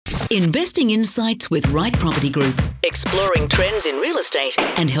Investing Insights with Right Property Group, exploring trends in real estate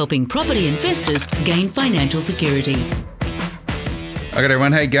and helping property investors gain financial security. Okay,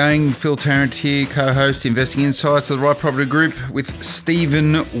 everyone. Hey, gang. Phil Tarrant here, co-host Investing Insights of the Right Property Group with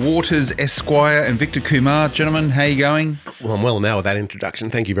Stephen Waters, Esquire, and Victor Kumar. Gentlemen, how you going? Well, I'm well now with that introduction.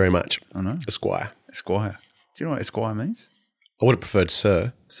 Thank you very much. I know. Esquire. Esquire. Do you know what Esquire means? I would have preferred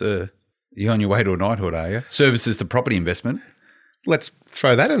sir. Sir. You're on your way to a knighthood, are you? Services to property investment. Let's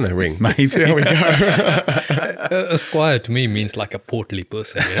throw that in the ring. Maybe. See how we go. Esquire to me means like a portly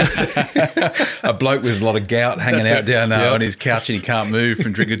person. Yeah? A bloke with a lot of gout hanging out down on his couch and he can't move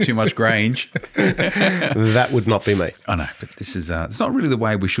from drinking too much Grange. That would not be me. I know, but this is it's not really the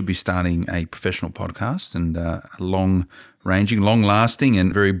way we should be starting a professional podcast and a long-ranging, long-lasting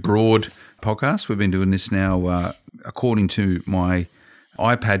and very broad podcast. We've been doing this now according to my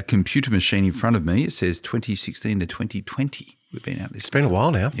iPad computer machine in front of me. It says 2016 to 2020. We've been out this. It's been a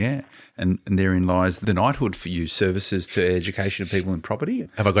while now. Yeah. And therein lies the knighthood for you, services to education of people in property.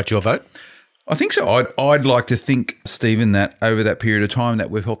 Have I got your vote? I think so. I'd like to think, Stephen, that over that period of time that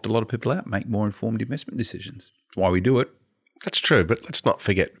we've helped a lot of people out make more informed investment decisions. That's why we do it. That's true, but let's not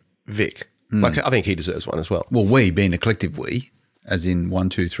forget Vic. Like, I think he deserves one as well. Well, we being a collective we, as in 1,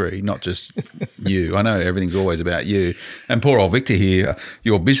 2, 3, not just you. I know everything's always about you. And poor old Victor here,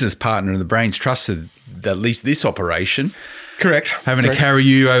 your business partner and the brains trust of at least this operation. Correct. Having to carry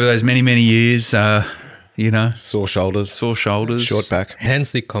you over those many, many years, Sore shoulders. Short back. Hence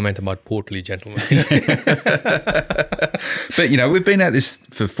the comment about portly gentlemen. But, we've been at this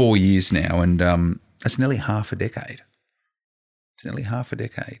for 4 years now and that's nearly half a decade. It's nearly half a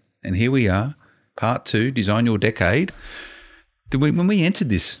decade. And here we are, part 2, Design Your Decade. When we entered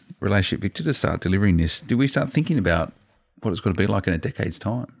this relationship, Victor, to start delivering this, did we start thinking about what it's going to be like in a decade's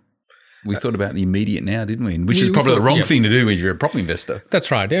time? We thought about the immediate now, didn't we? Which is probably the wrong thing to do when you're a property investor. That's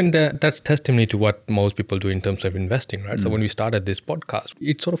right. And that's testimony to what most people do in terms of investing, right? So when we started this podcast,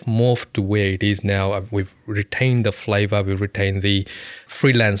 it sort of morphed to where it is now. We've retained the flavor, we've retained the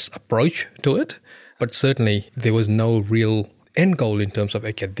freelance approach to it. But certainly there was no real end goal in terms of,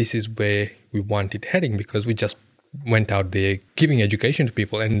 okay, this is where we want it heading, because we just went out there giving education to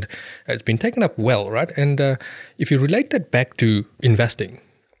people and it's been taken up well, right? And if you relate that back to investing,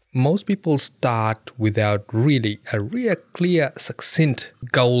 most people start without really a real clear, succinct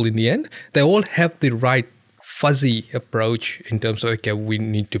goal in the end. They all have the right fuzzy approach in terms of, okay, we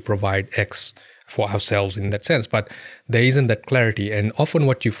need to provide X for ourselves in that sense, but there isn't that clarity. And often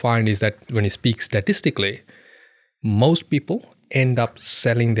what you find is that when you speak statistically, most people end up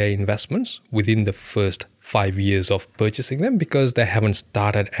selling their investments within the first 5 years of purchasing them because they haven't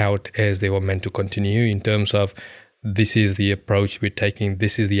started out as they were meant to continue in terms of this is the approach we're taking,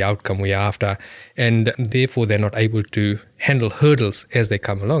 this is the outcome we're after, and therefore they're not able to handle hurdles as they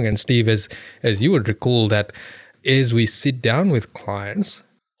come along. And Steve, as you would recall, that as we sit down with clients,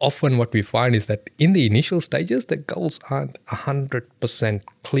 often what we find is that in the initial stages, the goals aren't 100%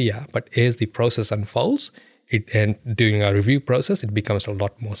 clear, but as the process unfolds, and during our review process, it becomes a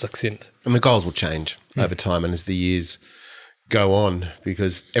lot more succinct. And the goals will change over time and as the years go on,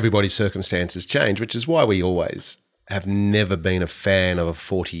 because everybody's circumstances change, which is why we always have never been a fan of a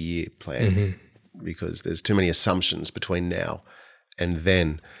 40-year plan because there's too many assumptions between now and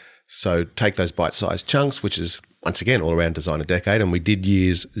then. So take those bite-sized chunks, which is, once again, all around Design a Decade. And we did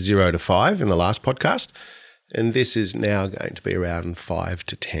years 0 to 5 in the last podcast. And this is now going to be around 5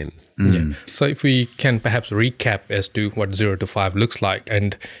 to 10. Yeah. So if we can perhaps recap as to what 0 to 5 looks like,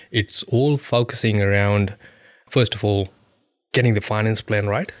 and it's all focusing around, first of all, getting the finance plan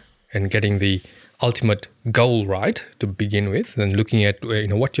right and getting the ultimate goal right to begin with, and looking at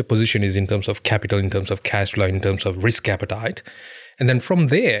what your position is in terms of capital, in terms of cash flow, in terms of risk appetite. And then from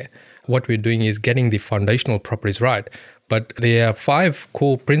there, what we're doing is getting the foundational properties right. But there are 5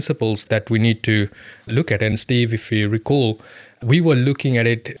 core principles that we need to look at. And Steve, if you recall, we were looking at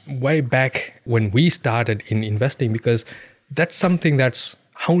it way back when we started in investing, because that's something that's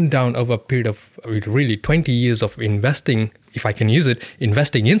honed down over a period of really 20 years of investing, if I can use it,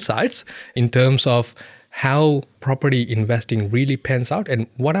 investing insights in terms of how property investing really pans out and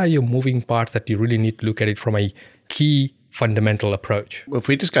what are your moving parts that you really need to look at it from a key fundamental approach. Well, if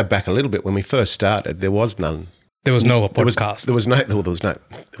we just go back a little bit, when we first started, there was none. There was no podcast. There was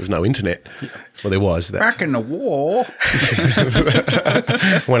no internet. Well, there was. Back in the war.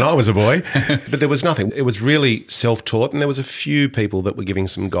 When I was a boy. But there was nothing. It was really self-taught, and there was a few people that were giving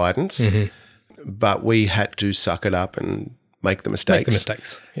some guidance, but we had to suck it up and make the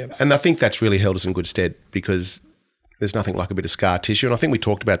mistakes. Yep. And I think that's really held us in good stead, because There's nothing like a bit of scar tissue. And I think we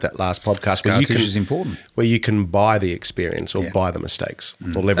talked about that last podcast. Scar tissue is important. Where you can buy the experience or buy the mistakes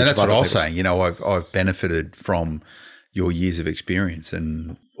or leverage. And that's what I was people's- saying. You know, I've benefited from your years of experience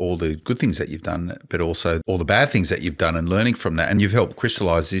and all the good things that you've done, but also all the bad things that you've done and learning from that. And you've helped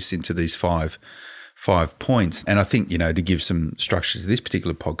crystallize this into these five points. And I think, you know, to give some structure to this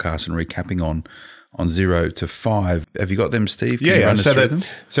particular podcast and recapping on 0 to 5, have you got them, Steve? Can you run us through them?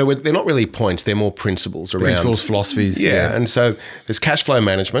 So they're not really points; they're more principles around Principles, philosophies. Yeah, and so there's cash flow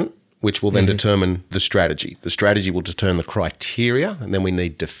management, which will then determine the strategy. The strategy will determine the criteria, and then we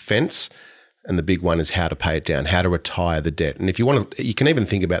need defense. And the big one is how to pay it down, how to retire the debt. And if you want to, you can even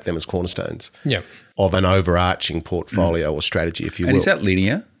think about them as cornerstones of an overarching portfolio or strategy, if you will. And is that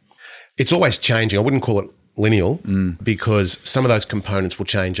linear? It's always changing. I wouldn't call it lineal because some of those components will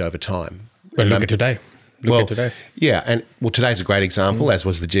change over time. Well, look at today. Look at today. Yeah, and today's a great example, as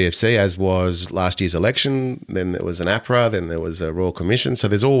was the GFC, as was last year's election. Then there was an APRA, then there was a Royal Commission. So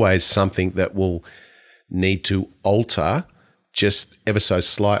there's always something that will need to alter just ever so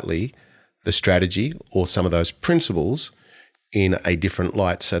slightly the strategy or some of those principles in a different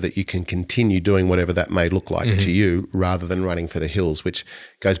light so that you can continue doing whatever that may look like to you rather than running for the hills, which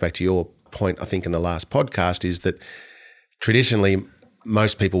goes back to your point, I think, in the last podcast, is that traditionally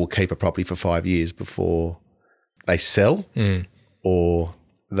most people will keep a property for 5 years before they sell or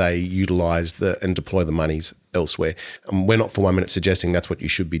they utilise and deploy the monies elsewhere. And we're not for 1 minute suggesting that's what you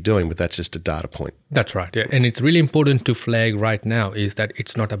should be doing, but that's just a data point. That's right. Yeah. And it's really important to flag right now is that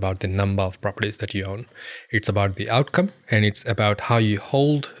it's not about the number of properties that you own. It's about the outcome, and it's about how you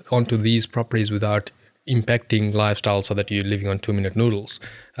hold onto these properties without impacting lifestyle so that you're living on 2-minute noodles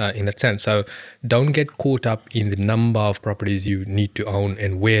in that sense. So don't get caught up in the number of properties you need to own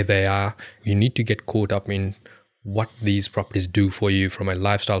and where they are. You need to get caught up in what these properties do for you from a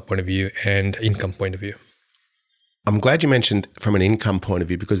lifestyle point of view and income point of view. I'm glad you mentioned from an income point of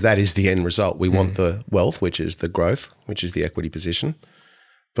view, because that is the end result. We want the wealth, which is the growth, which is the equity position,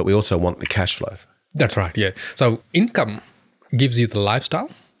 but we also want the cash flow. That's right, yeah. So income gives you the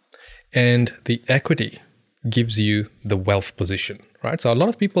lifestyle and the equity gives you the wealth position, right? So a lot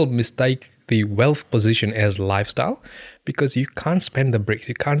of people mistake the wealth position as lifestyle because you can't spend the bricks,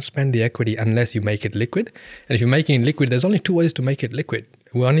 you can't spend the equity unless you make it liquid. And if you're making it liquid, there's only 2 ways to make it liquid.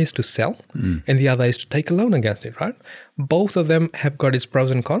 One is to sell and the other is to take a loan against it, right? Both of them have got its pros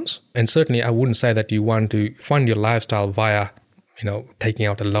and cons. And certainly I wouldn't say that you want to fund your lifestyle via, taking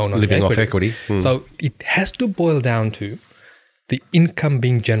out a loan on living off equity. So it has to boil down to the income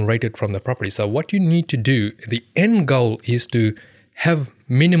being generated from the property. So what you need to do, the end goal is to have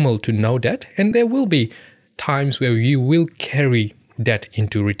minimal to no debt. And there will be times where you will carry debt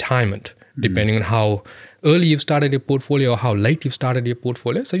into retirement, depending on how early you've started your portfolio or how late you've started your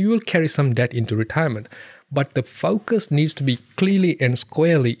portfolio. So you will carry some debt into retirement. But the focus needs to be clearly and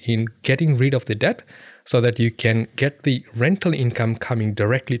squarely in getting rid of the debt so that you can get the rental income coming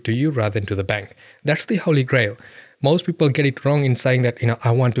directly to you rather than to the bank. That's the holy grail. Most people get it wrong in saying that,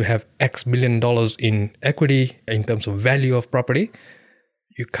 I want to have X billion dollars in equity in terms of value of property.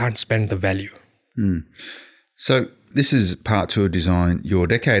 You can't spend the value. So this is part 2 of Design Your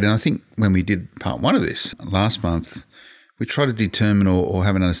Decade. And I think when we did part 1 of this last month, we tried to determine or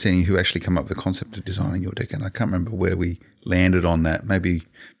have an understanding who actually came up with the concept of designing your decade. I can't remember where we landed on that. Maybe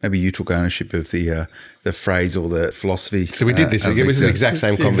you took ownership of the phrase or the philosophy. So we did this. It was the exact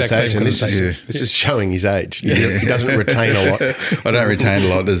same conversation. This is showing his age. He doesn't retain a lot. I don't retain a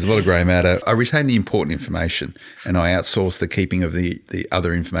lot. There's a lot of grey matter. I retain the important information, and I outsource the keeping of the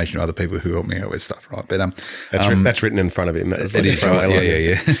other information to other people who help me out with stuff. Right, but that's written in front of him. It is right.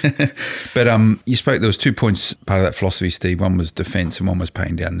 Yeah. But you spoke. There was 2 points. Part of that philosophy, Steve. One was defence, and one was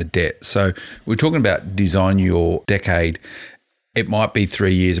paying down the debt. So we're talking about design your decade. It might be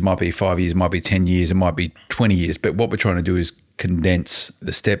 3 years, it might be 5 years, it might be 10 years, it might be 20 years. But what we're trying to do is condense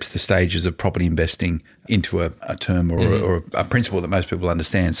the steps, the stages of property investing into a term or a principle that most people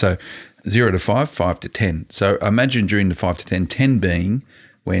understand. So 0 to 5, 5 to 10. So imagine during the 5 to 10, 10 being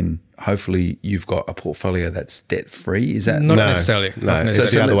when hopefully you've got a portfolio that's debt-free. Is that? Not necessarily. No,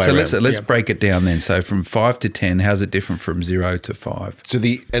 it's the other way around. So let's break it down then. So from 5 to 10, how's it different from 0 to 5? So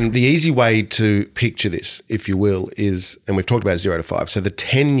the easy way to picture this, if you will, is, and we've talked about 0 to 5, so the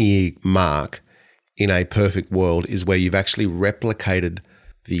 10-year mark in a perfect world is where you've actually replicated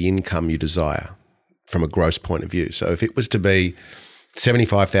the income you desire from a gross point of view. So if it was to be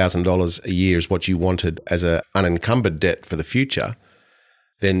 $75,000 a year is what you wanted as an unencumbered debt for the future,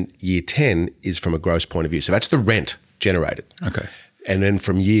 then year 10 is from a gross point of view. So that's the rent generated. Okay. And then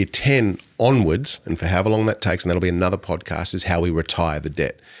from year 10 onwards, and for however long that takes, and that'll be another podcast, is how we retire the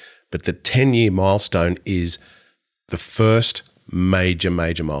debt. But the 10-year milestone is the first major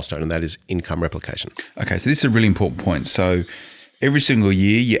milestone, and that is income replication. Okay, so this is a really important point. So every single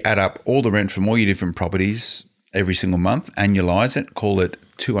year you add up all the rent from all your different properties every single month, annualize it, call it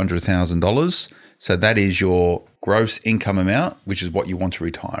 $200,000. So that is your gross income amount, which is what you want to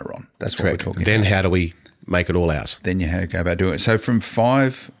retire on. That's what we're talking Then about. how do we make it all ours? Then you go about doing it. So from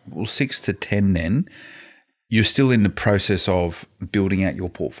 6 to 10 then, you're still in the process of building out your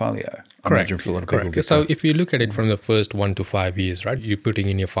portfolio. I imagine for a lot of people. Correct. So if you look at it from the first 1 to 5 years, right, you're putting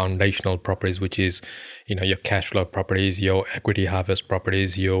in your foundational properties, which is, your cash flow properties, your equity harvest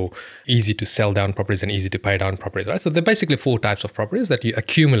properties, your easy to sell down properties and easy to pay down properties, right? So they're basically 4 types of properties that you're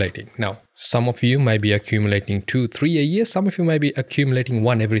accumulating. Now, some of you may be accumulating 2, 3 a year. Some of you may be accumulating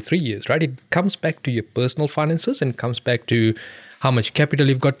 1 every 3 years, right? It comes back to your personal finances and comes back to how much capital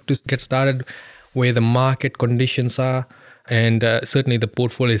you've got to get started, where the market conditions are. And certainly the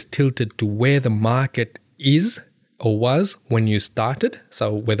portfolio is tilted to where the market is or was when you started.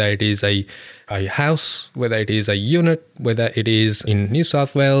 So whether it is a house, whether it is a unit, whether it is in New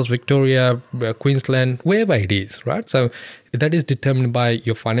South Wales, Victoria, Queensland, wherever it is, right? So that is determined by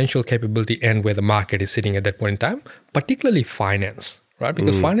your financial capability and where the market is sitting at that point in time, particularly finance, right?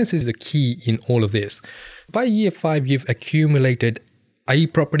 Because finance is the key in all of this. By year 5, you've accumulated a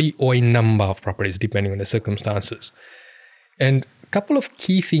property or a number of properties, depending on the circumstances. And a couple of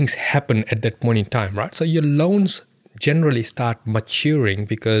key things happen at that point in time, right? So your loans generally start maturing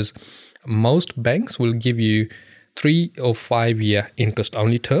because most banks will give you 3 or 5 year interest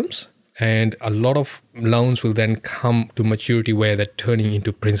only terms. And a lot of loans will then come to maturity where they're turning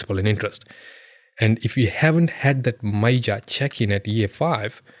into principal and interest. And if you haven't had that major check-in at year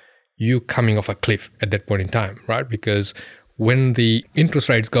 5, you're coming off a cliff at that point in time, right? Because when the interest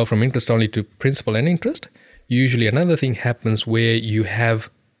rates go from interest only to principal and interest, usually another thing happens where you have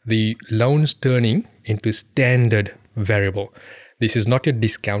the loans turning into standard variable. This is not a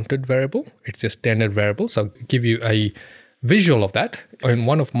discounted variable, it's a standard variable. So I'll give you a visual of that. In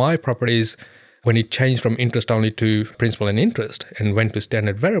one of my properties, when it changed from interest only to principal and interest and went to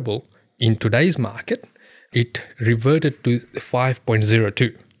standard variable, in today's market, it reverted to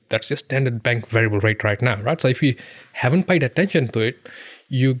 5.02. That's your standard bank variable rate right now, right? So if you haven't paid attention to it,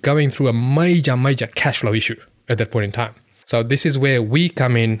 you're going through a major cash flow issue at that point in time. So this is where we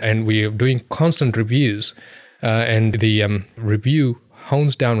come in and we are doing constant reviews and the review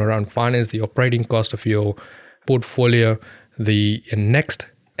hones down around finance, the operating cost of your portfolio, the next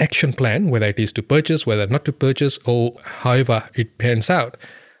action plan, whether it is to purchase, whether not to purchase, or however it pans out.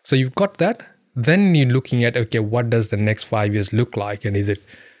 So you've got that. Then you're looking at, okay, what does the next 5 years look like? And is it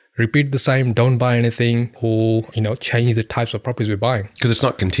repeat the same, don't buy anything, or, change the types of properties we're buying? Because it's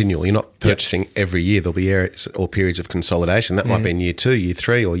not continual. You're not purchasing every year. There'll be areas or periods of consolidation. That might be in year 2, year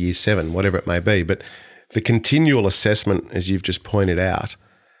 3, or year 7, whatever it may be. But the continual assessment, as you've just pointed out,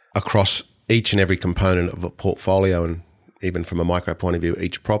 across each and every component of a portfolio, and even from a micro point of view,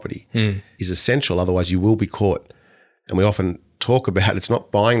 each property is essential. Otherwise, you will be caught. And we often talk about it's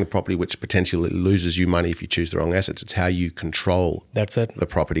not buying the property which potentially loses you money if you choose the wrong assets. It's how you control the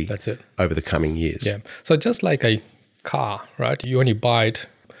property over the coming years. Yeah. So just like a car, right? You only buy it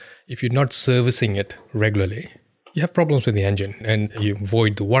if you're not servicing it regularly. You have problems with the engine and you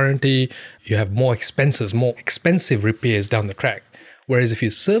void the warranty. You have more expensive repairs down the track. Whereas if you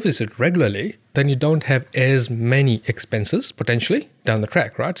service it regularly, then you don't have as many expenses potentially down the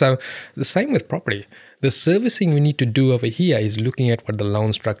track, right? So the same with property. The servicing we need to do over here is looking at what the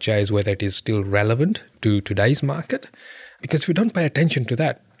loan structure is, whether it is still relevant to today's market. Because if you don't pay attention to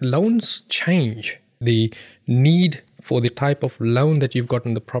that, loans change. The need for the type of loan that you've got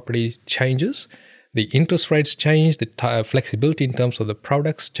on the property changes. The interest rates change. The flexibility in terms of the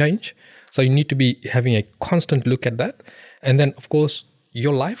products change. So you need to be having a constant look at that. And then, of course,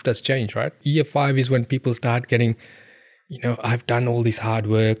 your life does change, right? Year 5 is when people start getting, I've done all this hard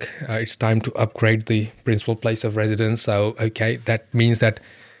work. It's time to upgrade the principal place of residence. So, okay, that means that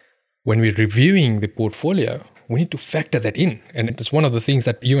when we're reviewing the portfolio, we need to factor that in. And it's one of the things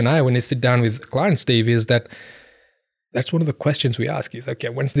that you and I, when we sit down with clients, Steve, is that's one of the questions we ask is, okay,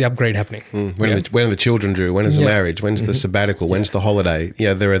 when's the upgrade happening? When are the children due? When is the marriage? When's the sabbatical? When's the holiday?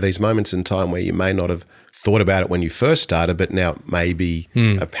 There are these moments in time where you may not have thought about it when you first started, but now it may be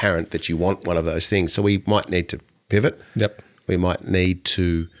apparent that you want one of those things. So we might need to pivot. Yep. We might need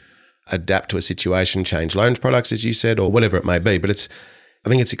to adapt to a situation, change loans products, as you said, or whatever it may be. But I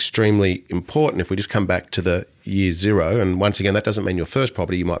think it's extremely important if we just come back to the year 0. And once again, that doesn't mean your first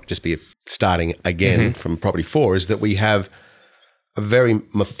property, you might just be starting again from property 4, is that we have a very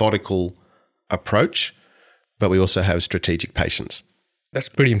methodical approach, but we also have strategic patience. That's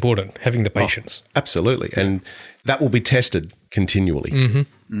pretty important, having the patience. Absolutely. And that will be tested continually.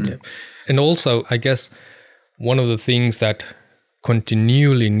 Yeah. And also, I guess, one of the things that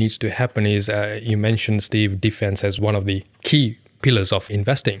continually needs to happen is, you mentioned, Steve, defense as one of the key pillars of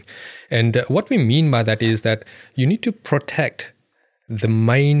investing. And what we mean by that is that you need to protect the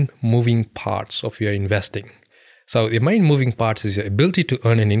main moving parts of your investing. So the main moving parts is your ability to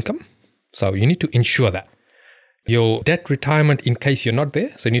earn an income. So you need to ensure that. Your debt retirement in case you're not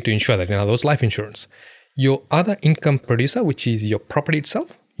there. So you need to ensure that. In other words, life insurance. Your other income producer, which is your property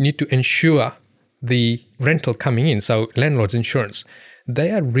itself, you need to ensure the rental coming in. So landlord's insurance.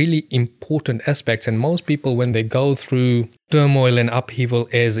 They are really important aspects. And most people, when they go through turmoil and upheaval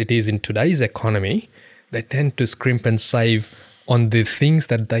as it is in today's economy, they tend to scrimp and save on the things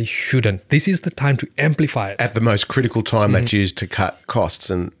that they shouldn't. This is the time to amplify it. At the most critical time that's used to cut costs,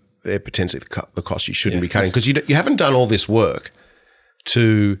 and they're potentially the costs you shouldn't be cutting, because you haven't done all this work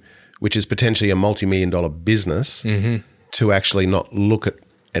which is potentially a multi-million-dollar business, to actually not look at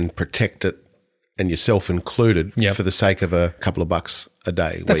and protect it, and yourself included, for the sake of a couple of bucks a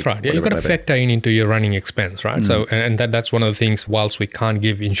day. That's right. Yeah, you've got to factor into your running expense, right? So, and that's one of the things, whilst we can't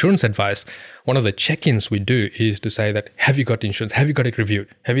give insurance advice, one of the check-ins we do is to say that, have you got insurance? Have you got it reviewed?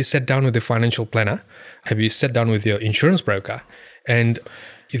 Have you sat down with the financial planner? Have you sat down with your insurance broker? And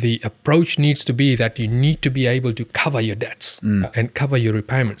the approach needs to be that you need to be able to cover your debts and cover your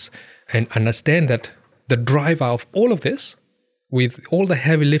repayments, and understand that the driver of all of this, with all the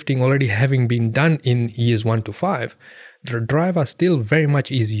heavy lifting already having been done in years 1 to 5, the driver still very much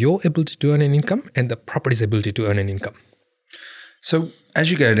is your ability to earn an income and the property's ability to earn an income. So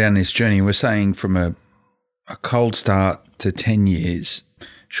as you go down this journey, we're saying from a cold start to 10 years,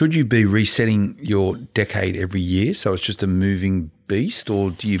 should you be resetting your decade every year so it's just a moving beast,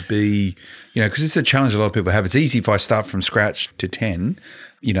 or do you be, because it's a challenge a lot of people have. It's easy if I start from scratch to 10,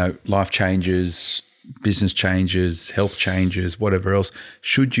 life changes, business changes, health changes, whatever else.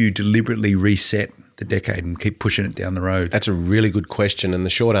 Should you deliberately reset the decade and keep pushing it down the road? That's a really good question. And the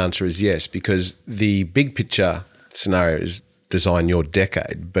short answer is yes, because the big picture scenario is design your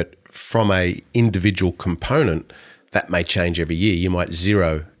decade. But from a individual component, that may change every year. You might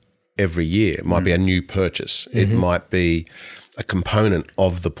zero every year. It might be a new purchase. It might be a component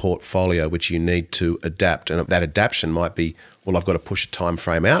of the portfolio which you need to adapt. And that adaptation might be, well, I've got to push a time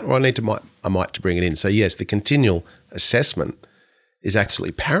frame out, or I might to bring it in. So yes, the continual assessment is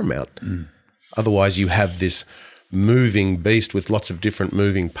absolutely paramount. Otherwise, you have this moving beast with lots of different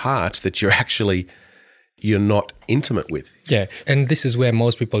moving parts that you're not intimate with. Yeah, and this is where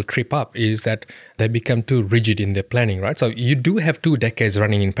most people trip up, is that they become too rigid in their planning, right? So you do have 2 decades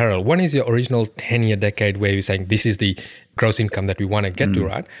running in parallel. One is your original 10-year decade where you're saying this is the gross income that we want to get to,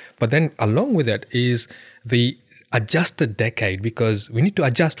 right? But then along with it is the adjusted decade, because we need to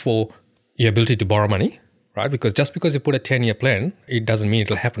adjust for your ability to borrow money, right? Because just because you put a 10-year plan, it doesn't mean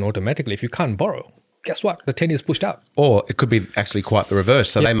it'll happen automatically. If you can't borrow, guess what? The 10 years pushed out. Or it could be actually quite the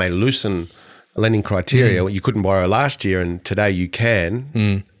reverse. So they may loosen lending criteria. You couldn't borrow last year and today you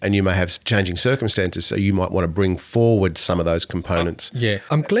can, and you may have changing circumstances. So you might want to bring forward some of those components. Yeah,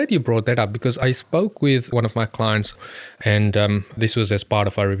 I'm glad you brought that up, because I spoke with one of my clients, and this was as part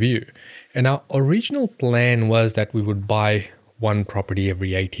of our review. And our original plan was that we would buy one property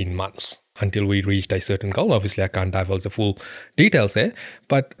every 18 months until we reached a certain goal. Obviously, I can't divulge the full details there,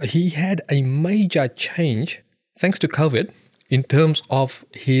 but he had a major change thanks to COVID in terms of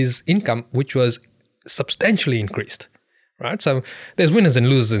his income, which was substantially increased, right? So there's winners and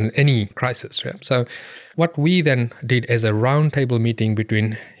losers in any crisis, right? So what we then did as a roundtable meeting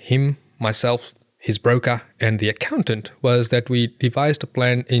between him, myself, his broker, and the accountant was that we devised a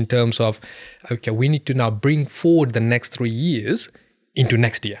plan in terms of, okay, we need to now bring forward the next 3 years into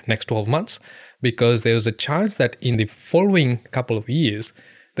next year, next 12 months, because there's a chance that in the following couple of years,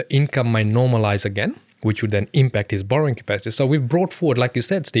 the income might normalize again, which would then impact his borrowing capacity. So we've brought forward, like you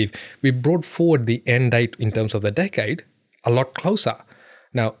said, Steve, we brought forward the end date in terms of the decade a lot closer.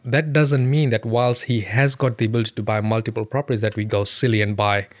 Now, that doesn't mean that whilst he has got the ability to buy multiple properties, that we go silly and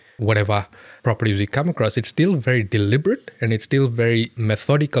buy whatever properties we come across. It's still very deliberate, and it's still very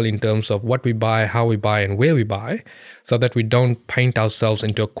methodical in terms of what we buy, how we buy, and where we buy, so that we don't paint ourselves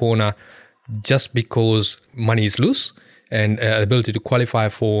into a corner just because money is loose and ability to qualify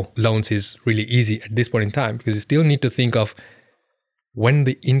for loans is really easy at this point in time, because you still need to think of when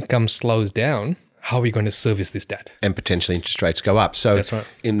the income slows down, how are we going to service this debt? And potentially interest rates go up. So that's right.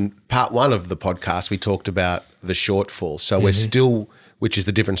 In part 1 of the podcast, we talked about the shortfall. So we're still, which is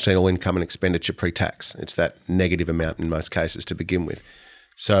the difference between all income and expenditure pre-tax. It's that negative amount in most cases to begin with.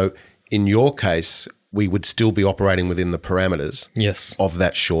 So in your case, we would still be operating within the parameters Yes, of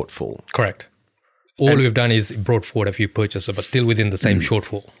that shortfall. correct. All we've done is brought forward a few purchases, but still within the same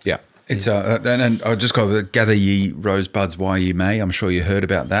shortfall. Yeah. It's and I just got the gather ye rosebuds while ye may. I'm sure you heard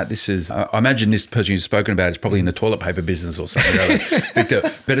about that. This is I imagine this person you've spoken about is probably in the toilet paper business or something.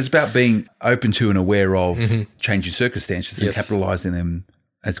 Victor, but it's about being open to and aware of changing circumstances and capitalising them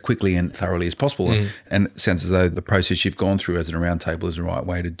as quickly and thoroughly as possible. And it sounds as though the process you've gone through as an roundtable is the right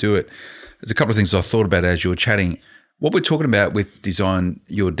way to do it. There's a couple of things I thought about as you were chatting. What we're talking about with Design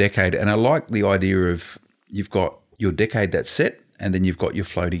Your Decade, and I like the idea of you've got your decade that's set, and then you've got your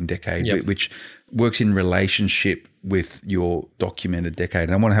floating decade, which works in relationship with your documented decade.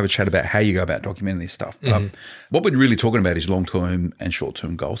 And I want to have a chat about how you go about documenting this stuff. What we're really talking about is long-term and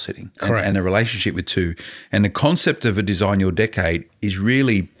short-term goal setting and the relationship with two. And the concept of a Design Your Decade is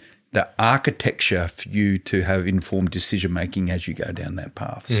really the architecture for you to have informed decision-making as you go down that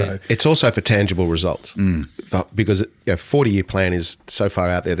path. So it's also for tangible results because a 40-year plan is so far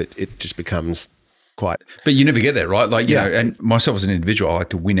out there that it just becomes quite. But you never get that, right? Like, you know, and myself as an individual, I like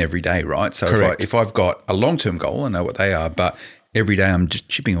to win every day, right? So if I've got a long-term goal, I know what they are, but every day I'm just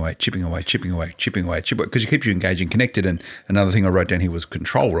chipping away, because it keeps you engaged and connected. And another thing I wrote down here was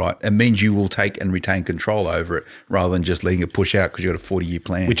control, right? It means you will take and retain control over it rather than just letting it push out because you've got a 40-year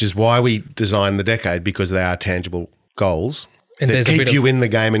plan. Which is why we designed the decade, because they are tangible goals And that keep you in the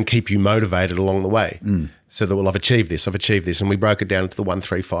game and keep you motivated along the way. So that, well, I've achieved this. And we broke it down into the 1,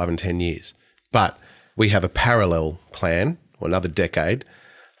 3, 5 and 10 years. But we have a parallel plan or another decade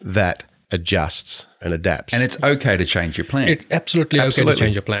that adjusts and adapts. And it's okay to change your plan. It's absolutely okay to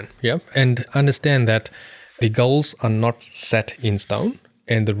change your plan. Yeah. And understand that the goals are not set in stone.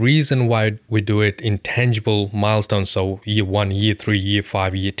 And the reason why we do it in tangible milestones, so year 1, year 3, year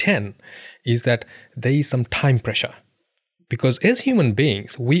 5, year 10, is that there is some time pressure. Because as human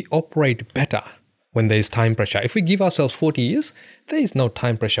beings, we operate better when there is time pressure. If we give ourselves 40 years, there is no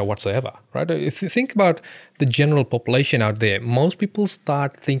time pressure whatsoever, right? If you think about the general population out there, most people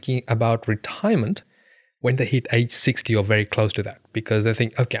start thinking about retirement when they hit age 60 or very close to that, because they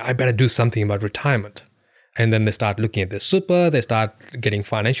think, okay, I better do something about retirement. And then they start looking at their super, they start getting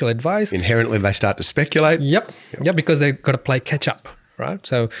financial advice. Inherently, they start to speculate. Yep, because they've got to play catch up, right?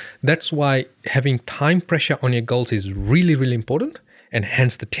 So that's why having time pressure on your goals is really, really important. And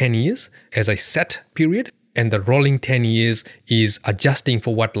hence the 10 years as a set period, and the rolling 10 years is adjusting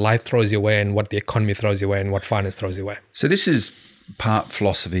for what life throws your way and what the economy throws your way and what finance throws your way. So this is part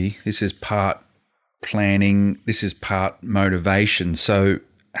philosophy, this is part planning, this is part motivation. So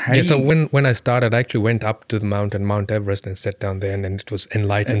so when I started, I actually went up to the mountain, Mount Everest, and sat down there, and then it was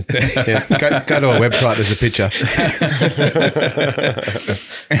enlightened. Go to our website, there's a picture.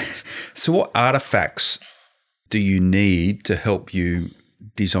 So what artifacts do you need to help you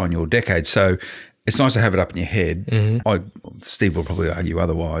design your decade? So it's nice to have it up in your head. Steve will probably argue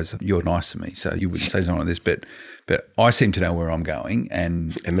otherwise. You're nice to me, so you wouldn't say something like this, but I seem to know where I'm going.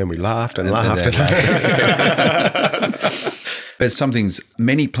 And then we laughed and laughed. But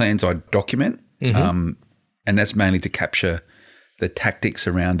many plans I document, and that's mainly to capture the tactics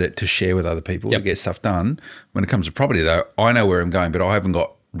around it to share with other people to get stuff done. When it comes to property, though, I know where I'm going, but I haven't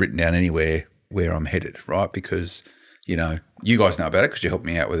got written down anywhere where I'm headed, right? Because, you guys know about it because you helped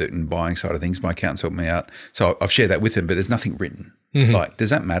me out with it in buying side of things. My accountants helped me out. So I've shared that with them, but there's nothing written. Like, does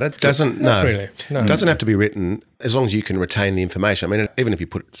that matter? Not really. No. It doesn't have to be written as long as you can retain the information. I mean, even if you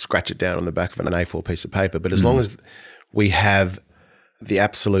scratch it down on the back of an A4 piece of paper, but as long as we have the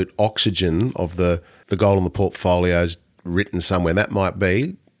absolute oxygen of the goal on the portfolios written somewhere, that might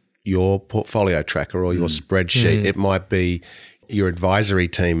be your portfolio tracker or your spreadsheet. It might be your advisory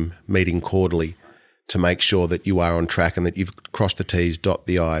team meeting quarterly to make sure that you are on track and that you've crossed the T's, dot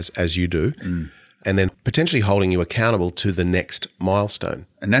the I's as you do, and then potentially holding you accountable to the next milestone.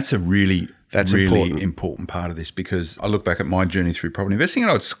 And that's a really important part of this, because I look back at my journey through property investing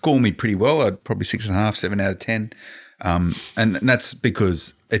and I'd score me pretty well. I'd probably 6.5, 7 out of 10. And that's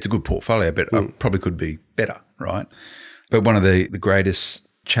because it's a good portfolio, but I probably could be better, right? But one of the greatest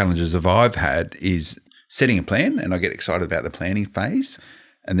challenges that I've had is setting a plan, and I get excited about the planning phase,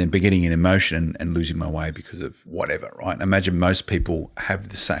 and then beginning in emotion and losing my way because of whatever, right? I imagine most people have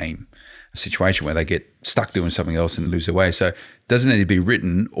the same situation where they get stuck doing something else and lose their way. So it doesn't need to be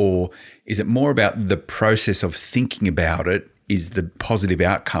written, or is it more about the process of thinking about it is the positive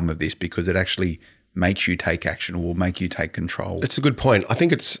outcome of this, because it actually makes you take action or will make you take control? It's a good point. I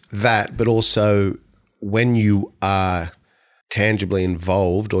think it's that, but also when you are tangibly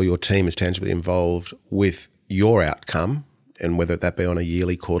involved, or your team is tangibly involved with your outcome, and whether that be on a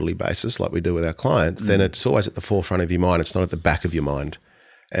yearly, quarterly basis like we do with our clients, then it's always at the forefront of your mind. It's not at the back of your mind.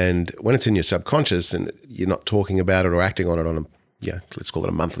 And when it's in your subconscious and you're not talking about it or acting on it on let's call it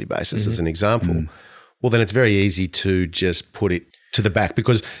a monthly basis as an example, well, then it's very easy to just put it to the back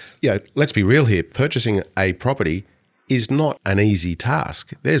because, let's be real here, purchasing a property is not an easy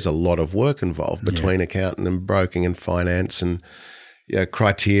task. There's a lot of work involved between accounting and broking and finance and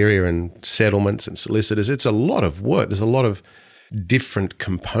criteria and settlements and solicitors. It's a lot of work. There's a lot of different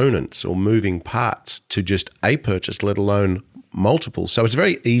components or moving parts to just a purchase, let alone multiple. So it's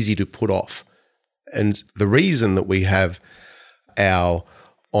very easy to put off. And the reason that we have our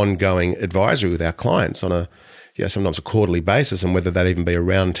ongoing advisory with our clients on sometimes a quarterly basis, and whether that even be a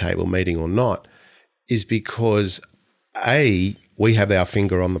roundtable meeting or not, is because we have our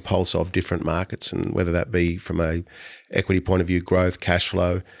finger on the pulse of different markets, and whether that be from a equity point of view, growth, cash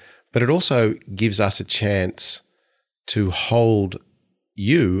flow, but it also gives us a chance to hold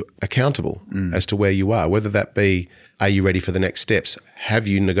you accountable as to where you are, whether that be, are you ready for the next steps? Have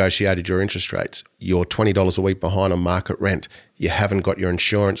you negotiated your interest rates? You're $20 a week behind on market rent. You haven't got your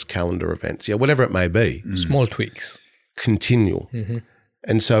insurance calendar events, whatever it may be. Small tweaks. Continual.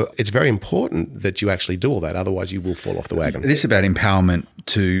 And so it's very important that you actually do all that. Otherwise, you will fall off the wagon. This is about empowerment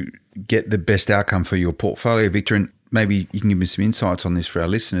to get the best outcome for your portfolio, Victor. And maybe you can give me some insights on this for our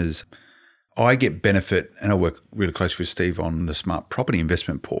listeners. I get benefit, and I work really close with Steve on the smart property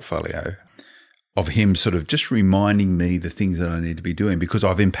investment portfolio, of him sort of just reminding me the things that I need to be doing because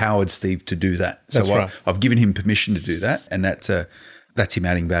I've empowered Steve to do that. That's so right. I've given him permission to do that, and that's him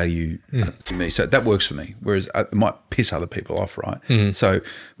adding value to me. So that works for me, whereas it might piss other people off, right? So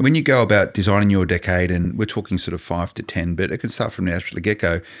when you go about designing your decade, and we're talking sort of 5 to 10, but it can start from the absolute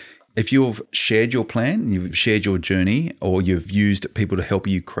get-go. If you've shared your plan, you've shared your journey, or you've used people to help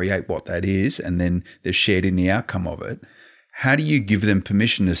you create what that is, and then they're shared in the outcome of it, how do you give them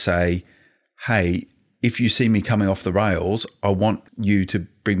permission to say, hey, if you see me coming off the rails, I want you to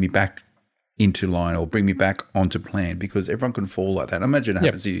bring me back into line or bring me back onto plan, because everyone can fall like that. I imagine it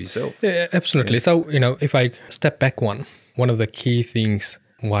happens to you yourself. Yeah, absolutely. So, if I step back one of the key things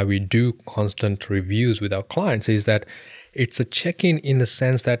why we do constant reviews with our clients is that it's a check-in in the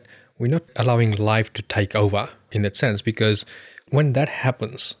sense that we're not allowing life to take over in that sense, because when that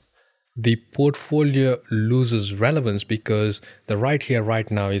happens, the portfolio loses relevance because the right here, right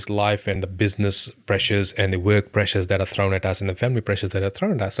now is life and the business pressures and the work pressures that are thrown at us and the family pressures that are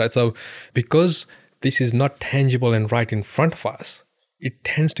thrown at us, right? So because this is not tangible and right in front of us, it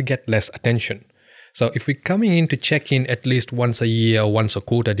tends to get less attention. So if we're coming in to check in at least once a year or once a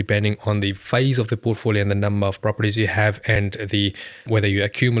quarter, depending on the phase of the portfolio and the number of properties you have and whether you're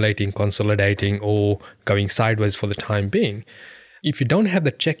accumulating, consolidating, or going sideways for the time being, if you don't have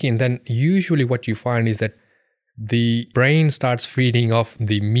the check-in, then usually what you find is that the brain starts feeding off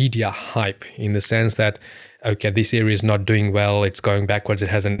the media hype in the sense that, okay, this area is not doing well, it's going backwards, it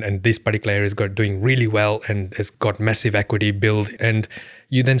hasn't, and this particular area is doing really well and has got massive equity build. And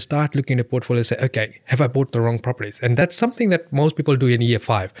you then start looking at a portfolio and say, okay, have I bought the wrong properties? And that's something that most people do in year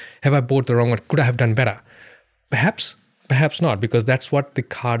 5. Have I bought the wrong one? Could I have done better? Perhaps not, because that's what the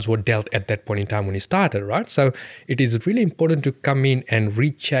cards were dealt at that point in time when you started, right? So it is really important to come in and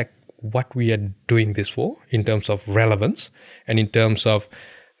recheck what we are doing this for in terms of relevance and in terms of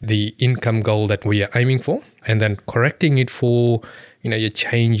the income goal that we are aiming for, and then correcting it for, your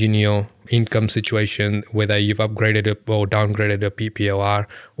change in your income situation, whether you've upgraded or downgraded a PPOR,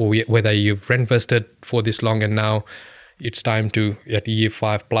 or whether you've reinvested for this long and now it's time to, at year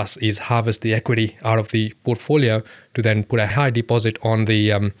 5 plus, is harvest the equity out of the portfolio to then put a high deposit on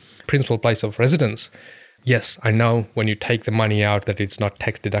the principal place of residence. Yes, I know when you take the money out that it's not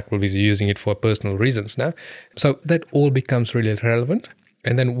tax deductible because you're using it for personal reasons now. So that all becomes really relevant.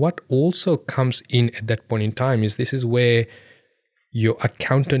 And then what also comes in at that point in time is this is where your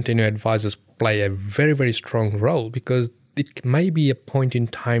accountant and your advisors play a very, very strong role, because it may be a point in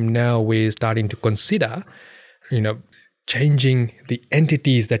time now where you're starting to consider, changing the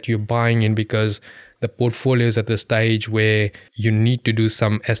entities that you're buying in, because the portfolio is at the stage where you need to do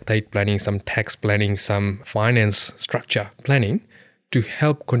some estate planning, some tax planning, some finance structure planning to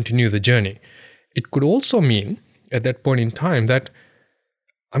help continue the journey. It could also mean at that point in time that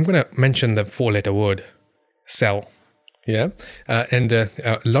I'm going to mention the 4-letter word, sell. Yeah. And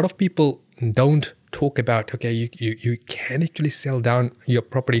a lot of people don't talk about, okay, you can actually sell down your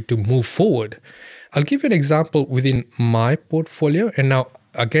property to move forward. I'll give you an example within my portfolio. And now,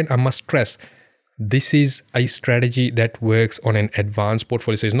 again, I must stress, this is a strategy that works on an advanced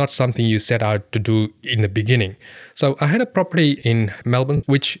portfolio. So it's not something you set out to do in the beginning. So I had a property in Melbourne,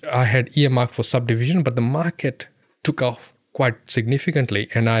 which I had earmarked for subdivision, but the market took off quite significantly.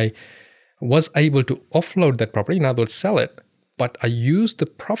 And I was able to offload that property, in other words, sell it. but I use the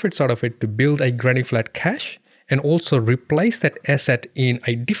profits out of it to build a granny flat cash and also replace that asset in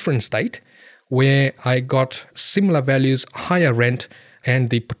a different state where I got similar values, higher rent, and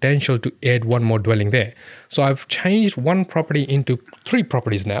the potential to add one more dwelling there. So I've changed one property into 3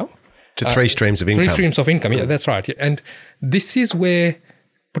 properties now. To 3 streams of income. 3 streams of income, yeah, that's right. And this is where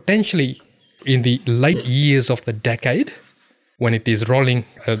potentially in the late years of the decade, when it is rolling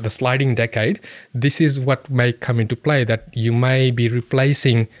the sliding decade, this is what may come into play, that you may be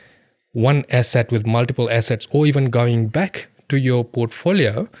replacing one asset with multiple assets, or even going back to your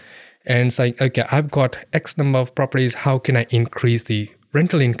portfolio and saying, okay, I've got X number of properties. How can I increase the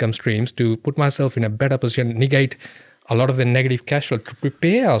rental income streams to put myself in a better position, negate a lot of the negative cash flow to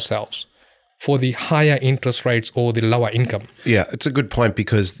prepare ourselves for the higher interest rates or the lower income? Yeah, it's a good point,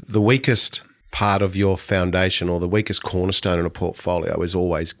 because the weakest part of your foundation or the weakest cornerstone in a portfolio is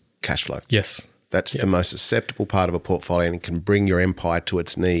always cash flow. Yes. That's the most susceptible part of a portfolio, and it can bring your empire to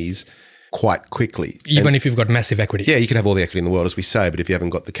its knees quite quickly. Even if you've got massive equity. Yeah, you can have all the equity in the world, as we say, but if you haven't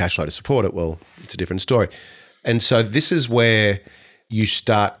got the cash flow to support it, well, it's a different story. And so this is where you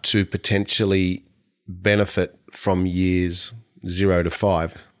start to potentially benefit from years 0 to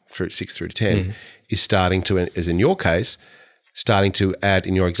 5, through 6 through to 10, is starting to, as in your case, starting to add,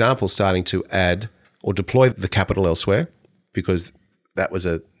 in your example, starting to add or deploy the capital elsewhere, because that was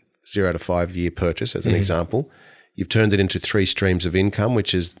a 0 to 5 year purchase, as an example. You've turned it into 3 streams of income,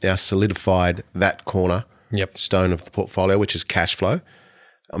 which has now solidified that corner stone of the portfolio, which is cash flow.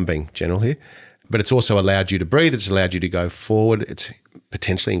 I'm being general here. But it's also allowed you to breathe. It's allowed you to go forward. It's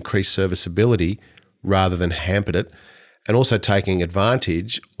potentially increased serviceability rather than hampered it. And also taking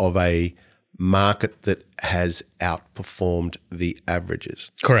advantage of a market that has outperformed the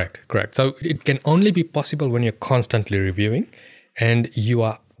averages. Correct. So it can only be possible when you're constantly reviewing and you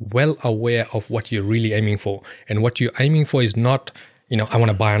are well aware of what you're really aiming for. And what you're aiming for is not, I want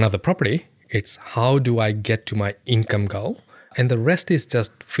to buy another property. It's how do I get to my income goal? And the rest is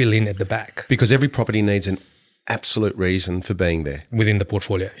just fill in at the back. Because every property needs an absolute reason for being there. Within the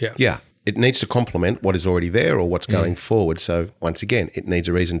portfolio, yeah. Yeah. It needs to complement what is already there or what's going forward. So once again, it needs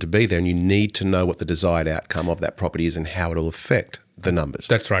a reason to be there, and you need to know what the desired outcome of that property is and how it will affect the numbers.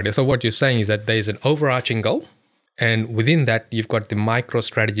 That's right. So what you're saying is that there's an overarching goal, and within that, you've got the micro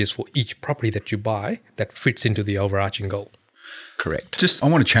strategies for each property that you buy that fits into the overarching goal. Correct. I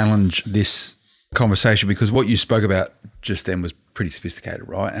want to challenge this conversation, because what you spoke about just then was pretty sophisticated,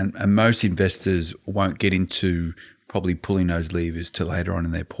 right? And most investors won't get into probably pulling those levers till later on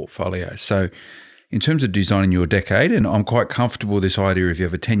in their portfolio. So in terms of designing your decade, and I'm quite comfortable with this idea, if you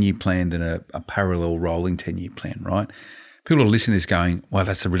have a 10-year plan and a parallel rolling 10-year plan, right? People are listening to this going, well,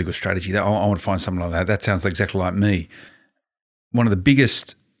 that's a really good strategy. I want to find something like that. That sounds exactly like me. One of the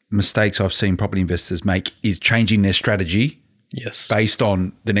biggest mistakes I've seen property investors make is changing their strategy based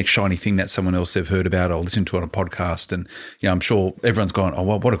on the next shiny thing that someone else they've heard about or listened to on a podcast. And, I'm sure everyone's gone, oh,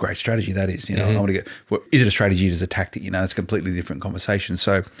 well, what a great strategy that is. I want to get, is it a strategy? Is it a tactic? It's a completely different conversation.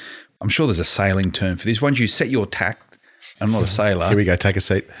 So I'm sure there's a sailing term for this. Once you set your tact, I'm not a sailor. Here we go. Take a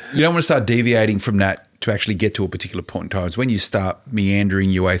seat. You don't want to start deviating from that to actually get to a particular point in time. It's when you start meandering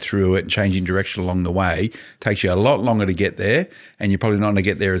your way through it and changing direction along the way, it takes you a lot longer to get there, and you're probably not going to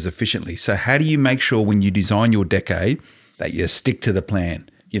get there as efficiently. So how do you make sure when you design your decade that you stick to the plan,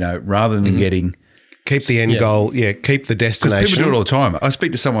 rather than getting... Keep the end goal. Yeah, keep the destination. People do it all the time. I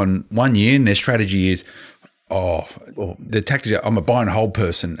speak to someone one year and their strategy is, the tactics are, I'm a buy and hold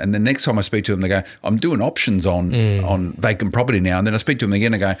person. And the next time I speak to them, they go, I'm doing options on vacant property now. And then I speak to them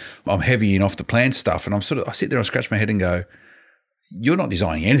again and go, I'm heavying off the plan stuff. And I sit there and scratch my head and go, you're not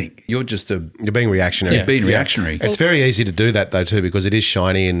designing anything. You're being reactionary. You're being reactionary. It's very easy to do that though too, because it is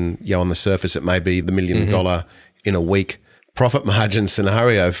shiny and on the surface it may be the $1 million in a week profit margin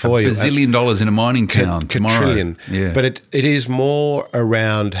scenario for you. $1 bazillion in a mining town tomorrow. Trillion. Yeah. But it is more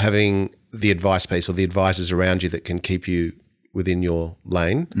around having the advice piece or the advisors around you that can keep you within your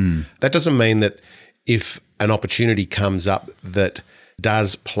lane. That doesn't mean that if an opportunity comes up that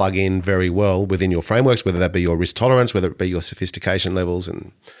does plug in very well within your frameworks, whether that be your risk tolerance, whether it be your sophistication levels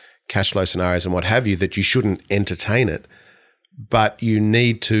and cash flow scenarios and what have you, that you shouldn't entertain it. But you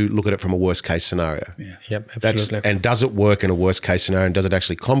need to look at it from a worst case scenario. Yeah. Yep, absolutely. And does it work in a worst case scenario, and does it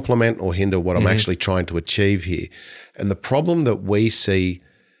actually complement or hinder what I'm actually trying to achieve here? And the problem that we see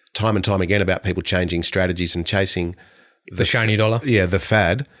time and time again about people changing strategies and chasing the shiny dollar. Yeah, the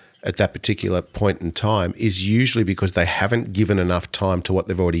fad at that particular point in time is usually because they haven't given enough time to what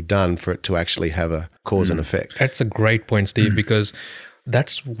they've already done for it to actually have a cause and effect. That's a great point, Steve, because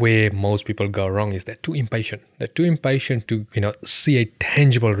that's where most people go wrong, is they're too impatient. They're too impatient to, see a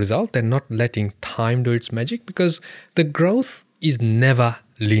tangible result. They're not letting time do its magic, because the growth is never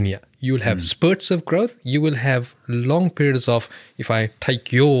linear. You will have spurts of growth. You will have long periods of, if I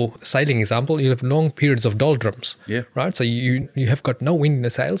take your sailing example, you'll have long periods of doldrums. Yeah. Right? So you have got no wind in the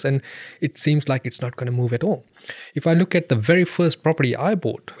sails and it seems like it's not going to move at all. If I look at the very first property I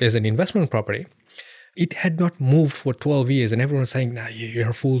bought as an investment property, it had not moved for 12 years and everyone was saying, "No, you're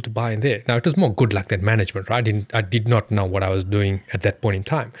a fool to buy in there." Now, it was more good luck than management, right? I did not know what I was doing at that point in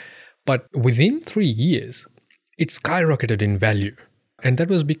time. But within 3 years, it skyrocketed in value. And that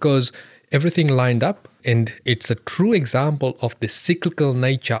was because everything lined up, and it's a true example of the cyclical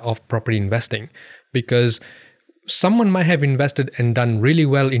nature of property investing, because someone might have invested and done really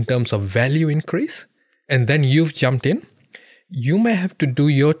well in terms of value increase, and then you've jumped in. You may have to do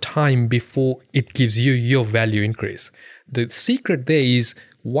your time before it gives you your value increase. The secret there is,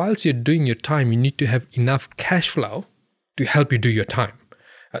 whilst you're doing your time, you need to have enough cash flow to help you do your time.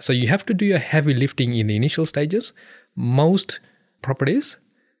 So you have to do your heavy lifting in the initial stages. Most properties,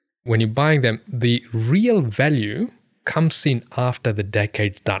 when you're buying them, the real value comes in after the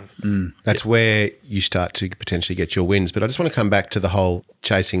decade's done. That's where you start to potentially get your wins. But I just want to come back to the whole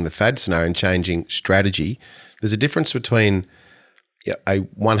chasing the fad scenario and changing strategy. There's a difference between a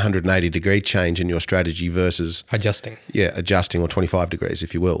 180-degree change in your strategy versus adjusting or 25 degrees,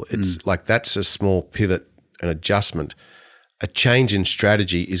 if you will. It's like that's a small pivot, an adjustment. A change in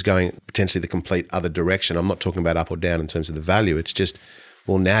strategy is going potentially the complete other direction. I'm not talking about up or down in terms of the value. It's just,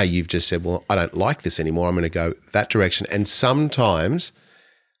 well, now you've just said, well, I don't like this anymore. I'm going to go that direction. And sometimes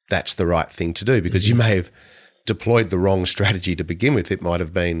that's the right thing to do because you may have deployed the wrong strategy to begin with. It might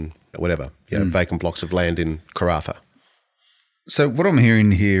have been whatever, vacant blocks of land in Karratha. So what I'm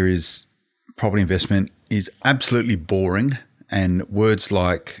hearing here is property investment is absolutely boring, and words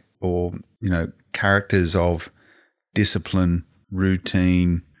like, or, characters of discipline,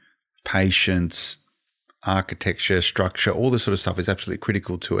 routine, patience, architecture, structure, all this sort of stuff is absolutely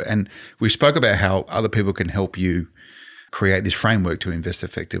critical to it. And we spoke about how other people can help you create this framework to invest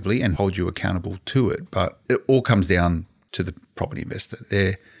effectively and hold you accountable to it. But it all comes down to the property investor.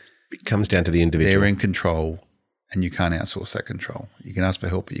 It comes down to the individual. They're in control and you can't outsource that control. You can ask for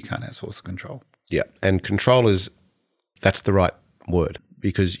help, but you can't outsource the control. Yeah. And control that's the right word,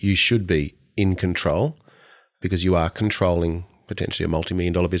 because you should be in control, because you are controlling potentially a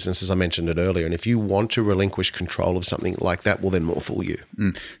multi-million-dollar business, as I mentioned it earlier. And if you want to relinquish control of something like that, well, then more fool you.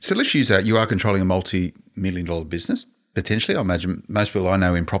 So let's use that. You are controlling a multi-million-dollar business, potentially. I imagine most people I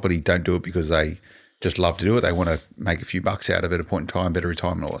know in property don't do it because they just love to do it. They want to make a few bucks out of it at a point in time, better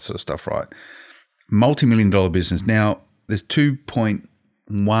retirement, all that sort of stuff, right? Multi-million-dollar business. Now, there's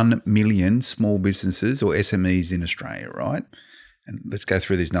 2.1 million small businesses or SMEs in Australia, right? And let's go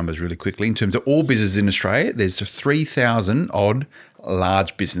through these numbers really quickly. In terms of all businesses in Australia, there's 3,000 odd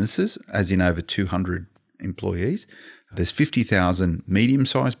large businesses, as in over 200 employees. There's 50,000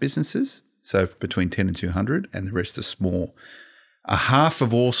 medium-sized businesses, so between 10 and 200, and the rest are small. A half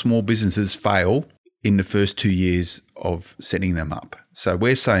of all small businesses fail in the first 2 years of setting them up. So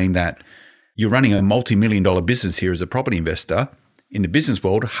we're saying that you're running a multi-million-dollar business here as a property investor. In the business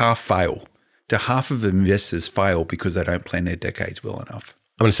world, half fail. To half of investors fail because they don't plan their decades well enough.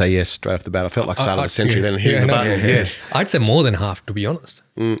 I'm going to say yes straight off the bat. I felt like start of the century then hitting the button. Yes. I'd say more than half, to be honest.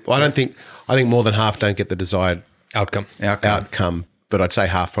 Well, I think more than half don't get the desired outcome. But I'd say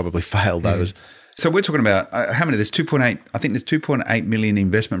half probably failed those. So we're talking about how many? There's 2.8. I think there's 2.8 million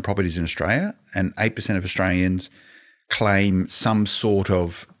investment properties in Australia, and 8% of Australians claim some sort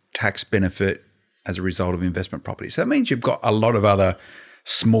of tax benefit as a result of investment properties. So that means you've got a lot of other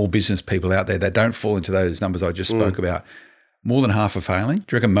small business people out there that don't fall into those numbers I just spoke about. More than half are failing. Do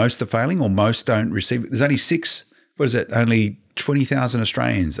you reckon most are failing, or most don't receive? There's only only 20,000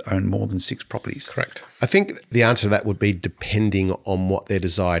 Australians own more than 6 properties. Correct. I think the answer to that would be depending on what their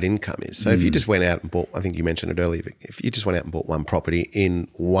desired income is. So if you just went out and bought, I think you mentioned it earlier, if you just went out and bought one property in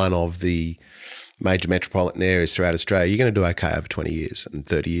one of the major metropolitan areas throughout Australia, you're going to do okay over 20 years and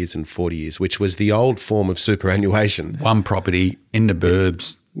 30 years and 40 years, which was the old form of superannuation. One property in the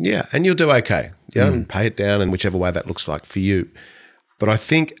burbs. Yeah, and you'll do okay. Yeah, and pay it down in whichever way that looks like for you. But I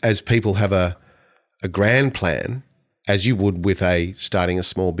think as people have a grand plan, as you would with starting a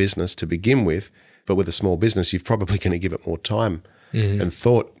small business to begin with, but with a small business, you're probably going to give it more time and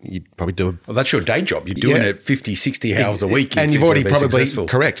thought. You'd probably do Well, that's your day job. You're doing it 50, 60 hours a week. And you've already probably,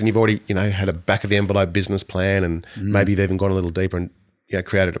 correct, and you've already, had a back of the envelope business plan, and maybe you've even gone a little deeper and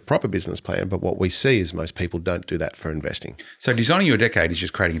created a proper business plan. But what we see is most people don't do that for investing. So designing your decade is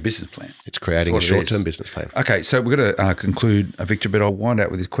just creating a business plan. It's creating a short-term business plan. Okay, so we're going to conclude, Victor, but I'll wind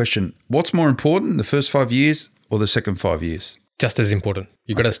out with this question. What's more important, the first 5 years or the second 5 years? Just as important.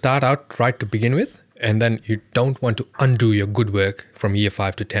 You've got to start out right to begin with, And then you don't want to undo your good work from year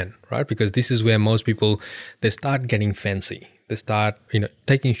 5 to 10, right? Because this is where most people, they start getting fancy. They start,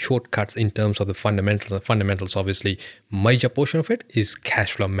 taking shortcuts in terms of the fundamentals. The fundamentals, obviously, major portion of it is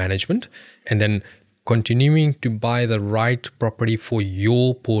cash flow management. And then continuing to buy the right property for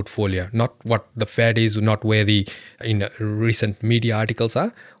your portfolio, not what the fad is, not where the recent media articles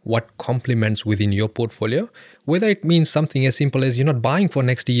are, what complements within your portfolio, whether it means something as simple as you're not buying for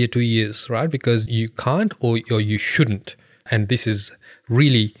next year, 2 years, right? Because you can't or you shouldn't. And this is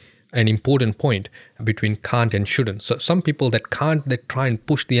really an important point between can't and shouldn't. So some people that can't, they try and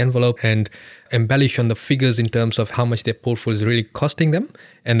push the envelope and embellish on the figures in terms of how much their portfolio is really costing them,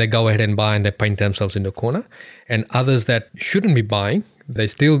 and they go ahead and buy and they paint themselves in the corner. And others that shouldn't be buying, they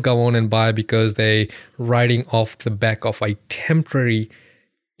still go on and buy because they're riding off the back of a temporary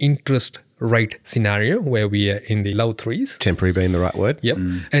interest rate scenario where we are in the low 3s. Temporary being the right word. Yep.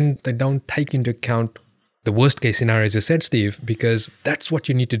 And they don't take into account the worst case scenario, as you said, Steve, because that's what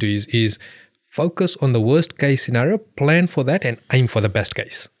you need to do is focus on the worst case scenario, plan for that, and aim for the best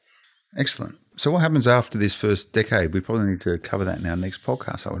case. Excellent. So what happens after this first decade? We probably need to cover that in our next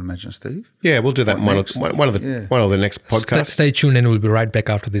podcast, I would imagine, Steve. Yeah, we'll do that in one of the next podcasts. Stay tuned, and we'll be right back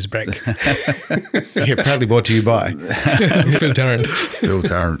after this break. Yeah, proudly brought to you by Phil Tarrant. Phil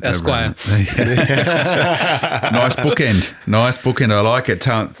Tarrant. Esquire. Nice bookend. I like it.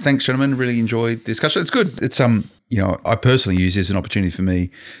 Thanks, gentlemen. Really enjoyed the discussion. It's good. It's I personally use this as an opportunity for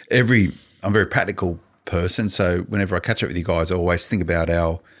me. I'm a very practical person, so whenever I catch up with you guys, I always think about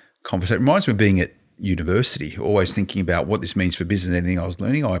our conversation. It reminds me of being at university, always thinking about what this means for business. Anything I was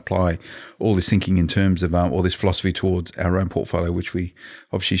learning, I apply all this thinking in terms of all this philosophy towards our own portfolio, which we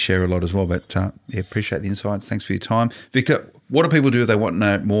obviously share a lot as well. But appreciate the insights. Thanks for your time. Victor, what do people do if they want to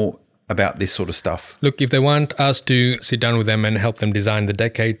know more about this sort of stuff? Look, if they want us to sit down with them and help them design the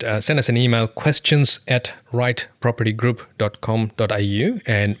decade, send us an email, questions@rightpropertygroup.com.au,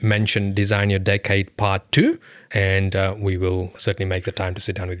 and mention Design Your Decade Part 2. And we will certainly make the time to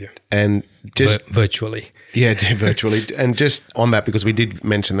sit down with you. And just virtually. Yeah, virtually. And just on that, because we did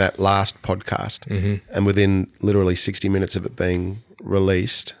mention that last podcast, and within literally 60 minutes of it being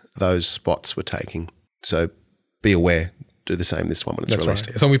released, those spots were taking. So be aware. Do the same this one when it's released.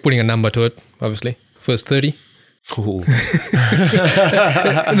 Right. So we're putting a number to it, obviously. First 30. Cool.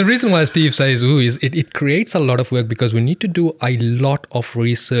 And the reason why Steve says is it creates a lot of work because we need to do a lot of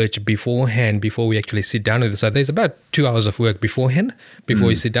research beforehand before we actually sit down with it. So there's about 2 hours of work beforehand before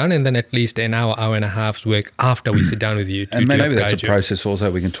we sit down, and then at least an hour and a half's work after we sit down with you. And maybe that's a process also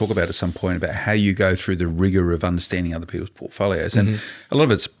we can talk about at some point about how you go through the rigor of understanding other people's portfolios. And a lot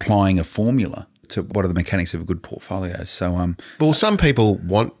of it's applying a formula to what are the mechanics of a good portfolio. So, well, some people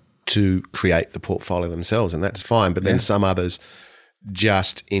want to create the portfolio themselves, and that's fine. But then some others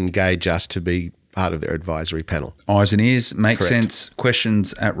just engage us to be part of their advisory panel. Eyes and ears, make sense.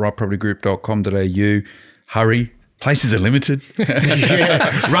 Questions at rightpropertygroup.com.au. Hurry. Places are limited.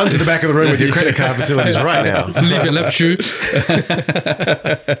 Run to the back of the room with your credit card facilities right now. Leave your left shoe.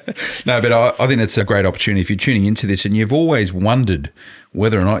 No, but I think it's a great opportunity if you're tuning into this and you've always wondered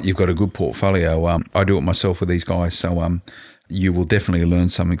whether or not you've got a good portfolio. I do it myself with these guys, so you will definitely learn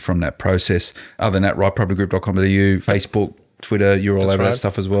something from that process. Other than that, rightpropertygroup.com.au, Facebook, Twitter, you're all over that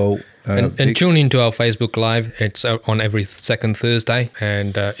stuff as well. And tune into our Facebook Live. It's on every second Thursday.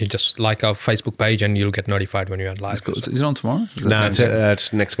 And you just like our Facebook page and you'll get notified when you're on live. Cool. Is it on tomorrow? No,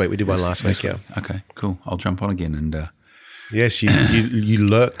 it's next week. We did one last week, yeah. Okay, cool. I'll jump on again and... Yes, you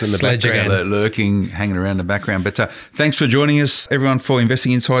lurked in the background. Lurking, hanging around in the background. But thanks for joining us, everyone, for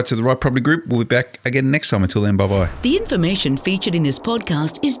Investing Insights of the Right Property Group. We'll be back again next time. Until then, bye-bye. The information featured in this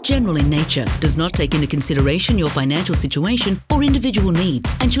podcast is general in nature, does not take into consideration your financial situation or individual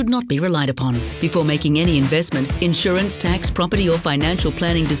needs, and should not be relied upon. Before making any investment, insurance, tax, property, or financial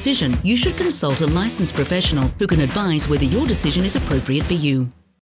planning decision, you should consult a licensed professional who can advise whether your decision is appropriate for you.